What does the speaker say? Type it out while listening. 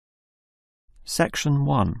Section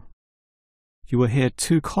 1. You will hear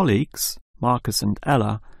two colleagues, Marcus and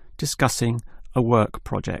Ella, discussing a work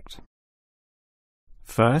project.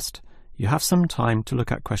 First, you have some time to look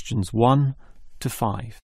at questions 1 to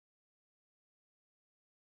 5.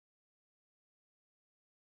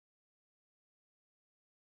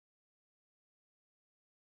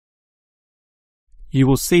 You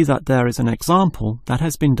will see that there is an example that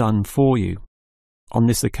has been done for you. On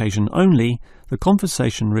this occasion only, the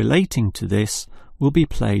conversation relating to this will be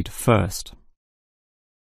played first.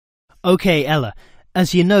 Okay, Ella,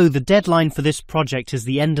 as you know, the deadline for this project is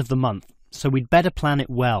the end of the month, so we'd better plan it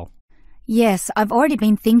well. Yes, I've already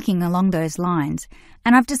been thinking along those lines,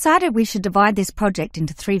 and I've decided we should divide this project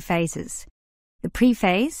into 3 phases. The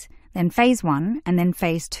pre-phase, then phase 1, and then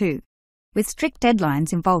phase 2, with strict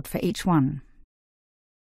deadlines involved for each one.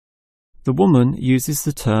 The woman uses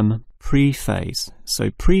the term pre-phase, so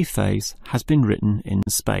pre-phase has been written in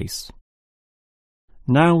space.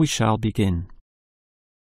 Now we shall begin.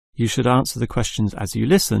 You should answer the questions as you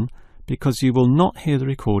listen, because you will not hear the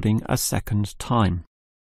recording a second time.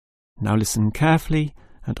 Now listen carefully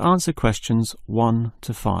and answer questions 1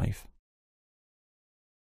 to 5.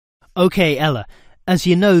 Okay, Ella, as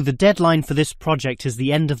you know, the deadline for this project is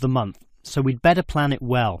the end of the month, so we'd better plan it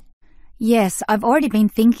well. Yes, I've already been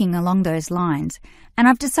thinking along those lines, and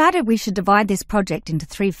I've decided we should divide this project into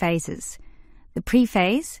 3 phases. The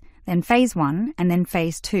pre-phase, then phase 1, and then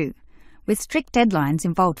phase 2, with strict deadlines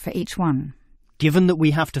involved for each one. Given that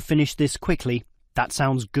we have to finish this quickly, that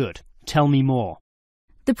sounds good. Tell me more.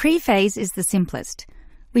 The pre-phase is the simplest.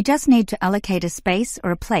 We just need to allocate a space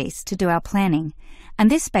or a place to do our planning,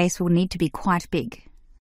 and this space will need to be quite big.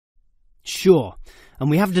 Sure, and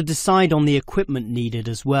we have to decide on the equipment needed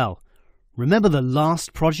as well. Remember the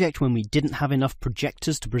last project when we didn't have enough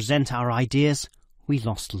projectors to present our ideas? We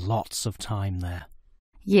lost lots of time there.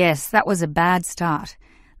 Yes, that was a bad start.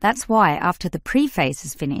 That's why, after the pre-phase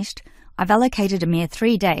is finished, I've allocated a mere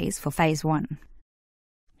 3 days for phase 1.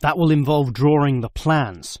 That will involve drawing the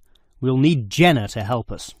plans. We'll need Jenna to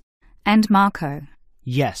help us. And Marco.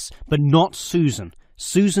 Yes, but not Susan.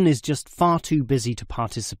 Susan is just far too busy to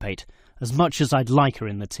participate, as much as I'd like her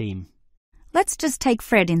in the team. Let's just take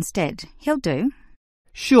Fred instead. He'll do.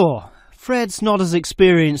 Sure. Fred's not as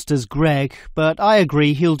experienced as Greg, but I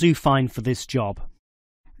agree he'll do fine for this job.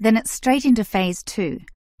 Then it's straight into phase 2.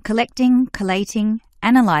 Collecting, collating,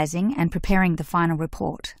 analysing and preparing the final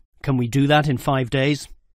report. Can we do that in 5 days?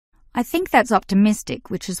 I think that's optimistic,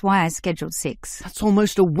 which is why I scheduled 6. That's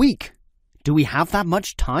almost a week. Do we have that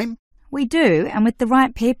much time? We do, and with the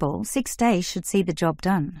right people, 6 days should see the job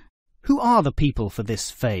done. Who are the people for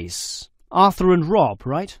this phase? Arthur and Rob,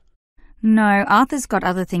 right? No, Arthur's got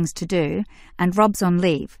other things to do, and Rob's on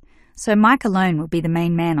leave, so Mike alone will be the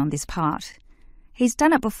main man on this part. He's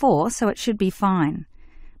done it before, so it should be fine.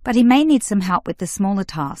 But he may need some help with the smaller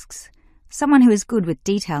tasks. Someone who is good with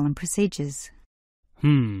detail and procedures.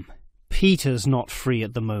 Peter's not free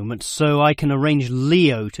at the moment, so I can arrange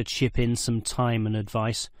Leo to chip in some time and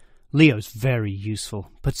advice. Leo's very useful,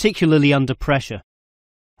 particularly under pressure.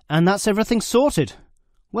 And that's everything sorted.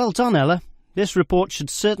 Well done, Ella. This report should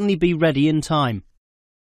certainly be ready in time.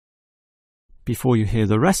 Before you hear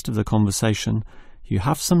the rest of the conversation, you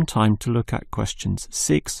have some time to look at questions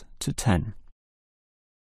 6 to 10.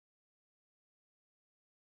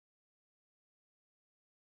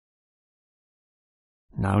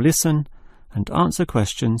 Now listen and answer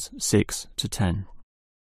questions 6 to 10.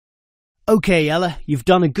 Okay, Ella, you've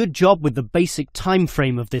done a good job with the basic time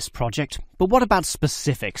frame of this project, but what about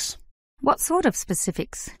specifics? What sort of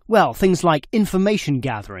specifics? Well, things like information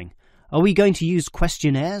gathering. Are we going to use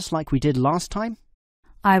questionnaires like we did last time?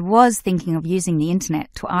 I was thinking of using the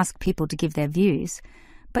internet to ask people to give their views,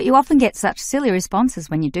 but you often get such silly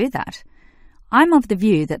responses when you do that. I'm of the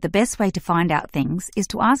view that the best way to find out things is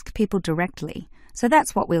to ask people directly, so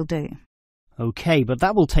that's what we'll do. Okay, but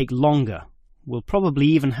that will take longer. We'll probably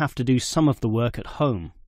even have to do some of the work at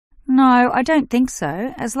home. No, I don't think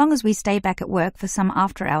so, as long as we stay back at work for some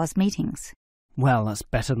after-hours meetings. Well, that's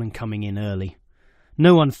better than coming in early.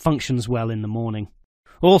 No one functions well in the morning.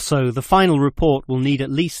 Also, the final report will need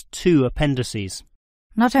at least 2 appendices.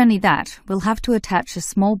 Not only that, we'll have to attach a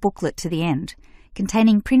small booklet to the end,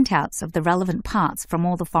 containing printouts of the relevant parts from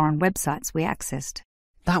all the foreign websites we accessed.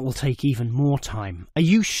 That will take even more time. Are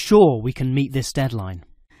you sure we can meet this deadline?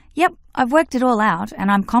 Yep, I've worked it all out, and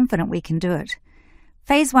I'm confident we can do it.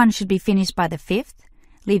 Phase 1 should be finished by the 5th,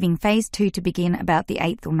 leaving Phase 2 to begin about the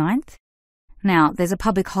 8th or 9th. Now, there's a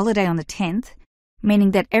public holiday on the 10th, meaning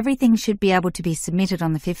that everything should be able to be submitted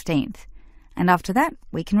on the 15th. And after that,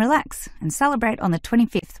 we can relax and celebrate on the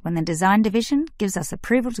 25th when the design division gives us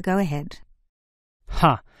approval to go ahead.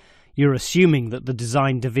 Ha! You're assuming that the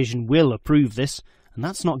design division will approve this, and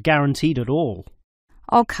that's not guaranteed at all.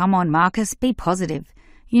 Oh, come on, Marcus, be positive.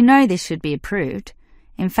 You know this should be approved.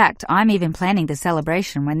 In fact, I'm even planning the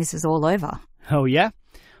celebration when this is all over. Oh yeah?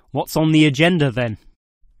 What's on the agenda then?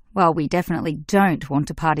 Well, we definitely don't want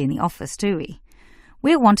to party in the office, do we?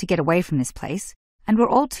 We want to get away from this place, and we're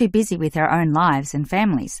all too busy with our own lives and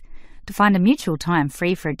families to find a mutual time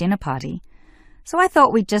free for a dinner party. So I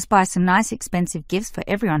thought we'd just buy some nice expensive gifts for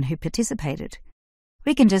everyone who participated.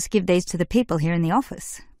 We can just give these to the people here in the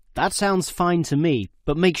office. That sounds fine to me,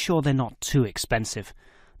 but make sure they're not too expensive.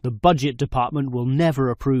 The budget department will never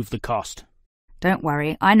approve the cost. Don't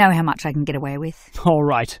worry, I know how much I can get away with. All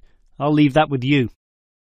right, I'll leave that with you.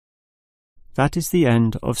 That is the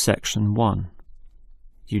end of section 1.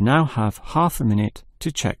 You now have half a minute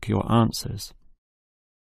to check your answers.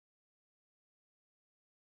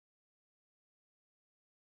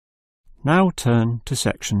 Now turn to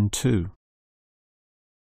section 2.